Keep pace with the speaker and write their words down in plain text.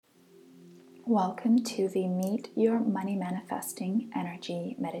Welcome to the Meet Your Money Manifesting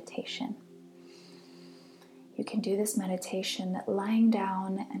Energy meditation. You can do this meditation lying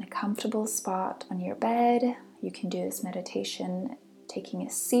down in a comfortable spot on your bed. You can do this meditation taking a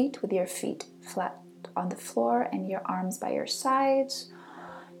seat with your feet flat on the floor and your arms by your sides.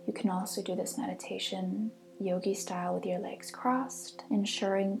 You can also do this meditation yogi style with your legs crossed,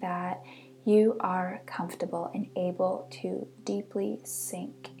 ensuring that you are comfortable and able to deeply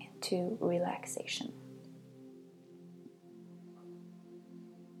sink into relaxation.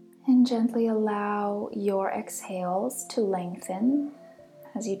 And gently allow your exhales to lengthen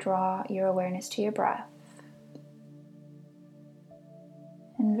as you draw your awareness to your breath.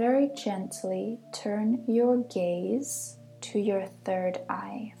 And very gently turn your gaze to your third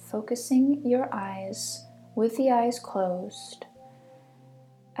eye, focusing your eyes with the eyes closed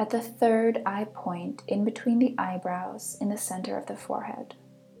at the third eye point in between the eyebrows in the center of the forehead.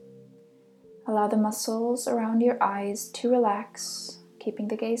 Allow the muscles around your eyes to relax, keeping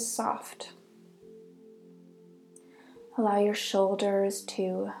the gaze soft. Allow your shoulders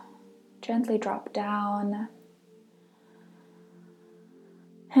to gently drop down.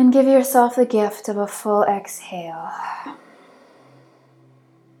 And give yourself the gift of a full exhale,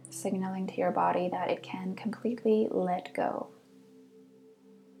 signaling to your body that it can completely let go.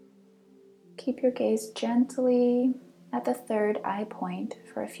 Keep your gaze gently at the third eye point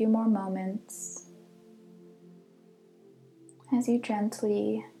for a few more moments as you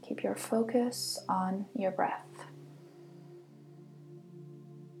gently keep your focus on your breath.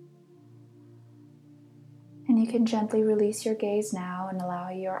 And you can gently release your gaze now and allow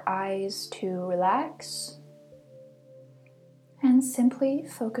your eyes to relax and simply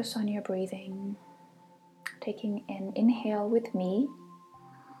focus on your breathing. Taking an inhale with me.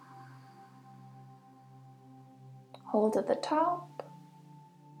 Hold at the top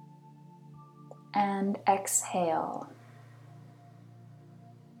and exhale.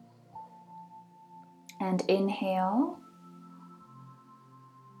 And inhale.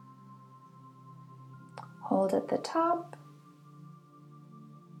 Hold at the top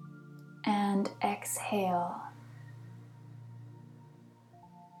and exhale.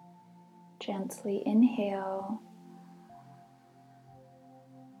 Gently inhale.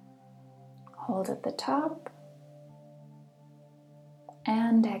 Hold at the top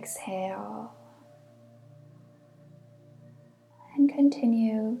and exhale. And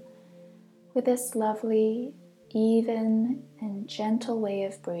continue with this lovely, even and gentle way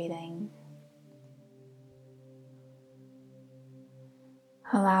of breathing.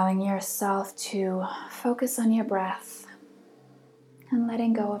 Allowing yourself to focus on your breath and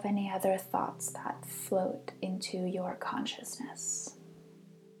letting go of any other thoughts that float into your consciousness.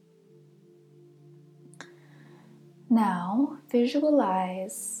 Now,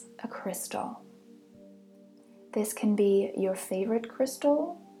 visualize a crystal. This can be your favorite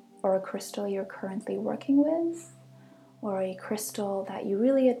crystal, or a crystal you're currently working with, or a crystal that you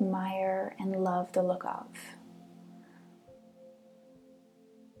really admire and love the look of.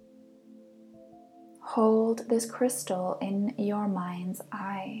 Hold this crystal in your mind's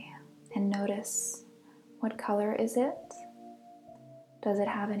eye and notice, what color is it? Does it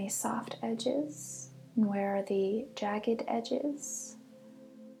have any soft edges? And where are the jagged edges?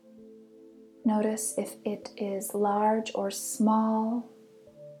 Notice if it is large or small.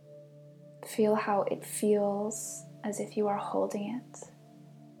 Feel how it feels as if you are holding it.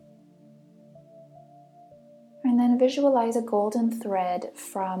 And then visualize a golden thread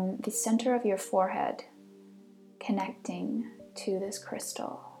from the center of your forehead connecting to this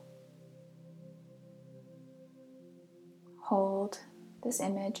crystal. Hold this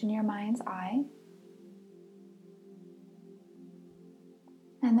image in your mind's eye.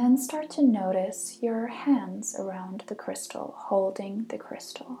 And then start to notice your hands around the crystal, holding the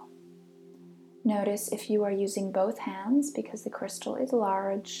crystal. Notice if you are using both hands because the crystal is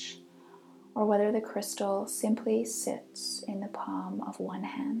large, or whether the crystal simply sits in the palm of one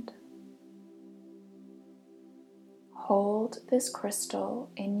hand. Hold this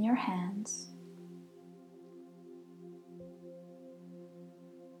crystal in your hands.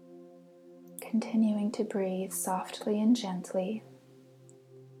 Continuing to breathe softly and gently.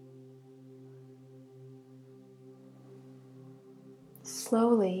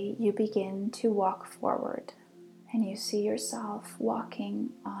 Slowly, you begin to walk forward, and you see yourself walking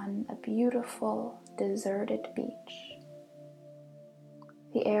on a beautiful, deserted beach.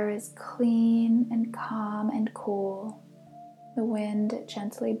 The air is clean and calm and cool. The wind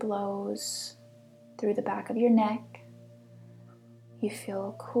gently blows through the back of your neck. You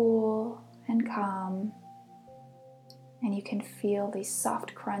feel cool and calm. And you can feel the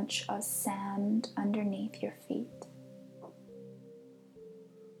soft crunch of sand underneath your feet.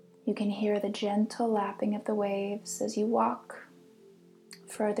 You can hear the gentle lapping of the waves as you walk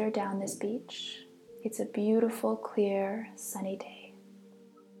further down this beach. It's a beautiful, clear, sunny day.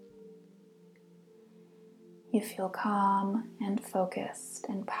 You feel calm and focused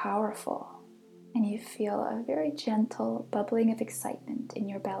and powerful, and you feel a very gentle bubbling of excitement in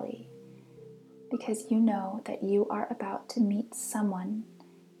your belly because you know that you are about to meet someone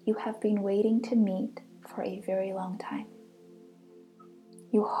you have been waiting to meet for a very long time.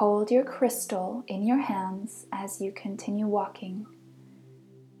 You hold your crystal in your hands as you continue walking,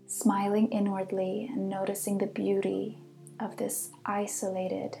 smiling inwardly and noticing the beauty of this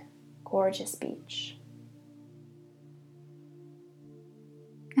isolated, gorgeous beach.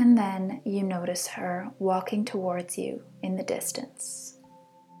 And then you notice her walking towards you in the distance.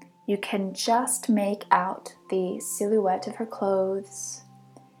 You can just make out the silhouette of her clothes,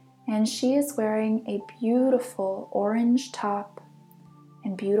 and she is wearing a beautiful orange top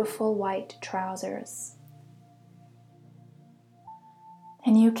and beautiful white trousers.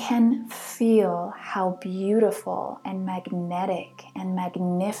 And you can feel how beautiful and magnetic and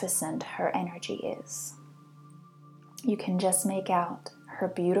magnificent her energy is. You can just make out her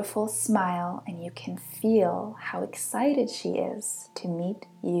beautiful smile, and you can feel how excited she is to meet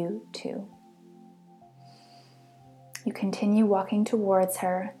you too. You continue walking towards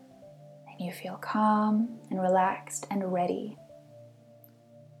her, and you feel calm and relaxed and ready.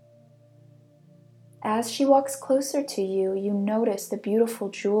 As she walks closer to you, you notice the beautiful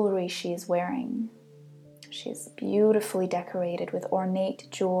jewelry she is wearing. She is beautifully decorated with ornate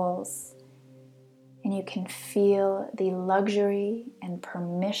jewels, and you can feel the luxury and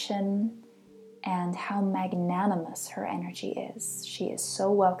permission and how magnanimous her energy is. She is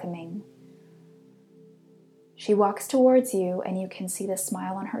so welcoming. She walks towards you, and you can see the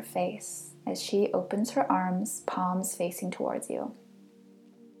smile on her face as she opens her arms, palms facing towards you.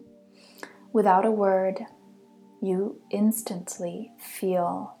 Without a word, you instantly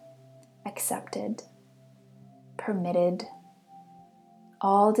feel accepted, permitted,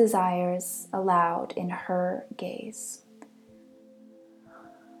 all desires allowed in her gaze.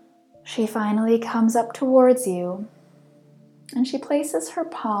 She finally comes up towards you, and she places her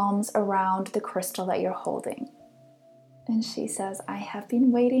palms around the crystal that you're holding. And she says, "I have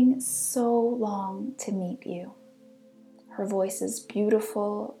been waiting so long to meet you." Her voice is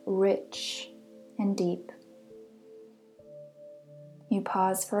beautiful, rich, and deep. You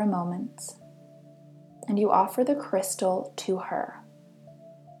pause for a moment, and you offer the crystal to her.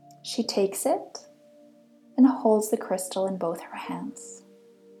 She takes it and holds the crystal in both her hands.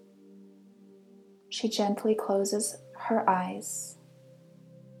 She gently closes her eyes,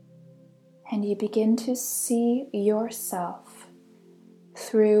 and you begin to see yourself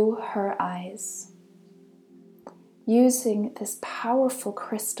through her eyes. Using this powerful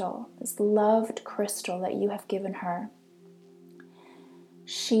crystal, this loved crystal that you have given her,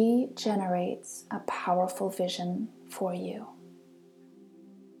 she generates a powerful vision for you.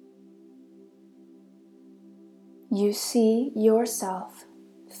 You see yourself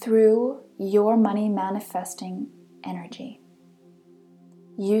through your money manifesting energy.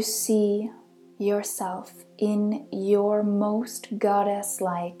 You see yourself in your most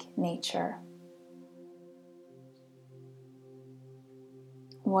goddess-like nature.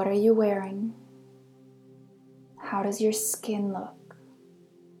 What are you wearing? How does your skin look?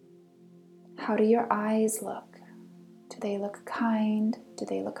 How do your eyes look? Do they look kind? Do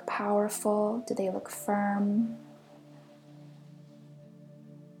they look powerful? Do they look firm?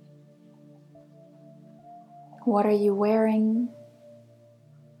 What are you wearing?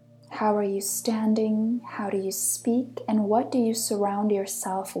 How are you standing? How do you speak? And what do you surround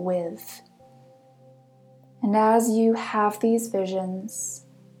yourself with? And as you have these visions,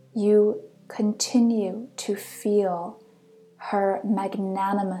 you continue to feel her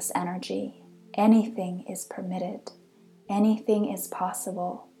magnanimous energy. Anything is permitted. Anything is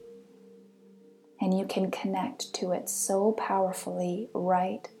possible. And you can connect to it so powerfully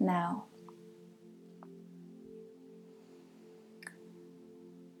right now.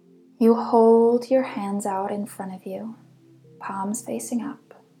 You hold your hands out in front of you, palms facing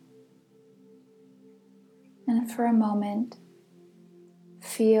up. And for a moment,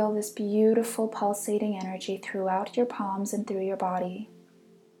 feel this beautiful pulsating energy throughout your palms and through your body.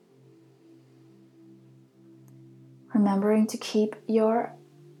 Remembering to keep your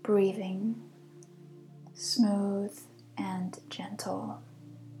breathing smooth and gentle.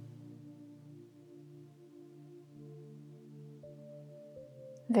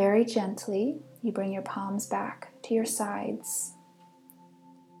 Very gently, you bring your palms back to your sides.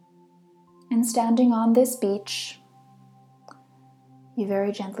 And standing on this beach, you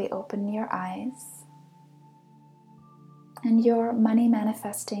very gently open your eyes. And your money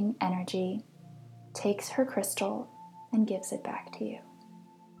manifesting energy takes her crystal and gives it back to you.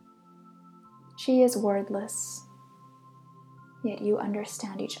 She is wordless, yet you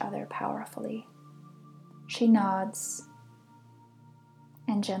understand each other powerfully. She nods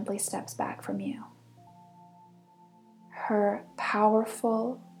and gently steps back from you. Her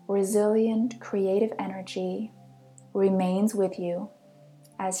powerful, resilient, creative energy remains with you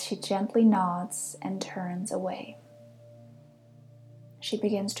as she gently nods and turns away. She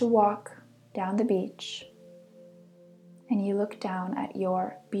begins to walk down the beach, and you look down at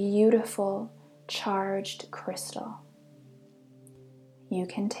your beautiful, charged crystal. You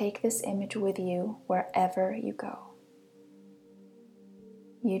can take this image with you wherever you go.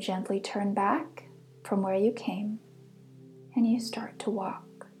 You gently turn back from where you came, and you start to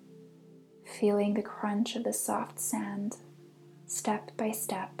walk, feeling the crunch of the soft sand, step by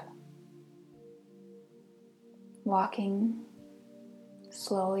step, walking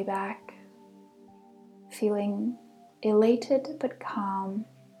slowly back, feeling elated but calm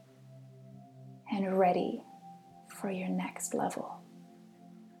and ready for your next level.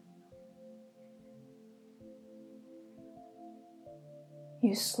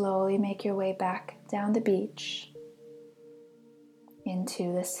 You slowly make your way back down the beach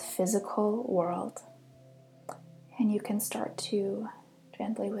into this physical world, and you can start to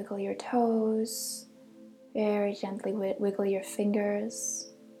gently wiggle your toes, very gently wiggle your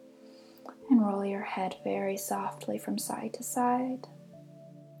fingers, and roll your head very softly from side to side.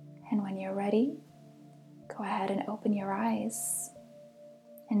 And when you're ready, go ahead and open your eyes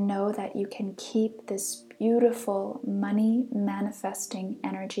and know that you can keep this beautiful money manifesting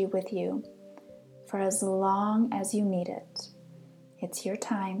energy with you for as long as you need it. It's your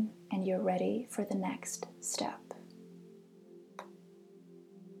time and you're ready for the next step.